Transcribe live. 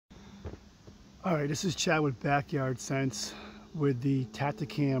All right, this is Chad with Backyard Sense with the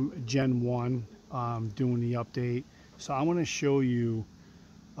Tatacam Gen 1 doing the update. So I want to show you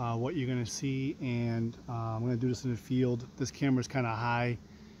what you're going to see, and I'm going to do this in the field. This camera is kind of high,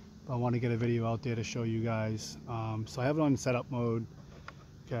 but I want to get a video out there to show you guys. So I have it on setup mode.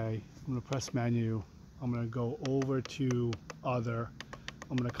 Okay, I'm going to press menu. I'm going to go over to other.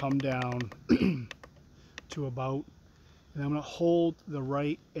 I'm going to come down to about, and I'm going to hold the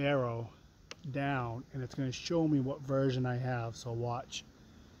right arrow down, and it's going to show me what version I have. So watch.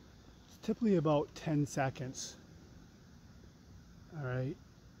 It's typically about 10 seconds. All right.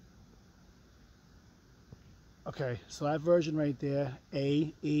 Okay, so that version right there,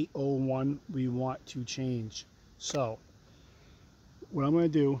 A801, we want to change. So what I'm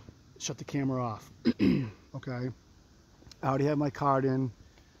going to do, shut the camera off. Okay, I already have my card in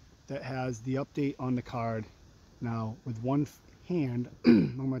that has the update on the card. Now with one hand,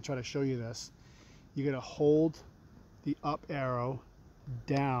 I'm going to try to show you this. You're going to hold the up arrow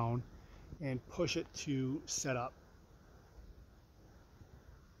down and push it to set up.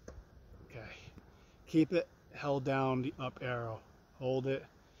 Okay, keep it held down, the up arrow, hold it.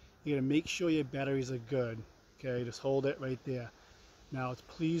 You're going to make sure your batteries are good. Okay, just hold it right there. Now it's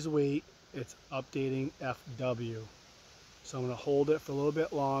please wait, it's updating FW. So I'm going to hold it for a little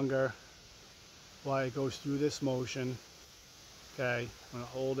bit longer while it goes through this motion. Okay, I'm going to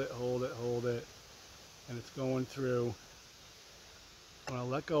hold it, and it's going through. I'm going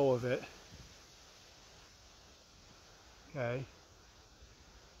to let go of it. Okay,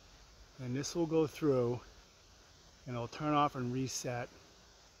 and this will go through, and it'll turn off and reset.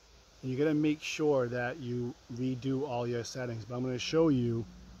 And you're going to make sure that you redo all your settings, but I'm going to show you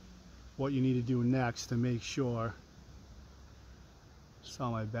what you need to do next to make sure. Saw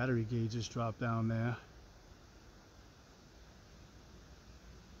my battery gauge just drop down there.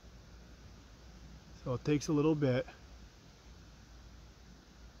 So it takes a little bit.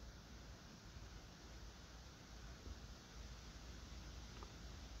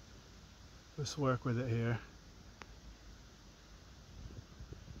 Let's work with it here.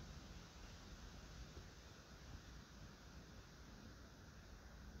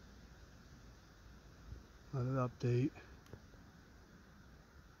 Let it update.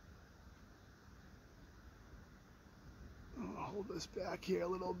 I'll hold this back here a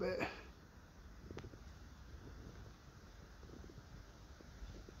little bit.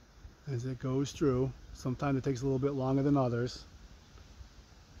 As it goes through, sometimes it takes a little bit longer than others.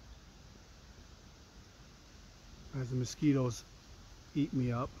 As the mosquitoes eat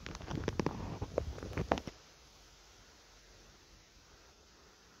me up.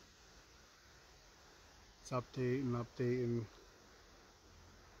 It's updating.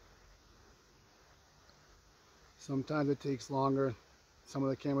 Sometimes it takes longer. Some of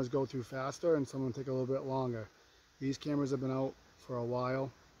the cameras go through faster, and some of them take a little bit longer. These cameras have been out for a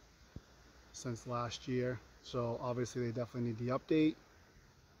while, since last year, so obviously they definitely need the update.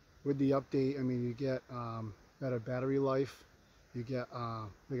 With the update, I mean, you get better battery life, you get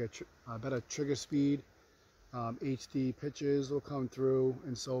better trigger speed, HD pictures will come through,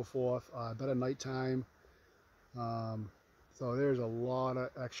 and so forth, better nighttime. So there's a lot of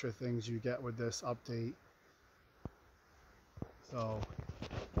extra things you get with this update. So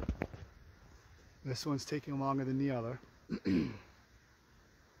this one's taking longer than the other.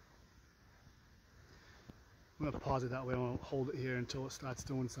 I'm going to pause it that way. I won't hold it here until it starts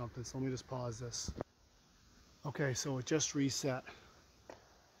doing something. So let me just pause this. Okay, so it just reset.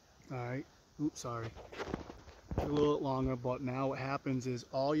 All right. Oops, sorry. A little bit longer, but now what happens is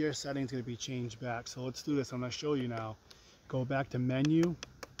all your settings going to be changed back. So let's do this. I'm going to show you now. Go back to menu.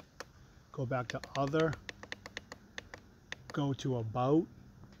 Go back to other. Go to about.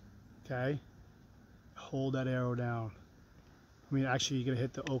 Okay. Hold that arrow down. I mean, actually, you're going to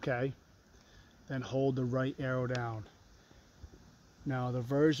hit the OK. Then hold the right arrow down. Now the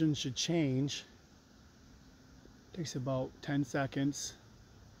version should change. Takes about 10 seconds.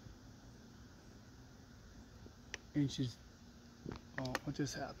 And she's, oh, what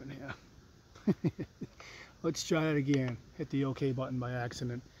just happened here? Let's try it again. Hit the OK button by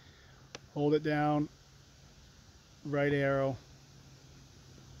accident. Hold it down, right arrow.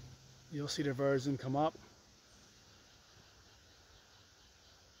 You'll see the version come up.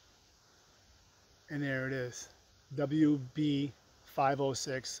 And there it is.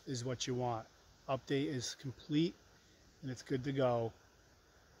 WB506 is what you want. Update is complete and it's good to go.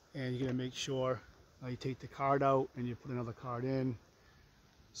 And you're going to make sure you take the card out and you put another card in.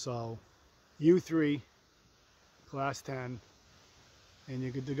 So U3, class 10, and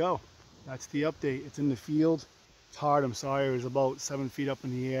you're good to go. That's the update. It's in the field. It's hard, I'm sorry. It was about 7 feet up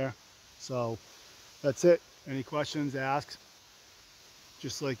in the air. So that's it. Any questions, ask.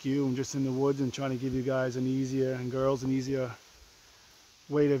 Just like you, I'm just in the woods and trying to give you guys an easier, and girls, an easier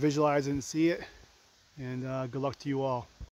way to visualize it and see it. And good luck to you all.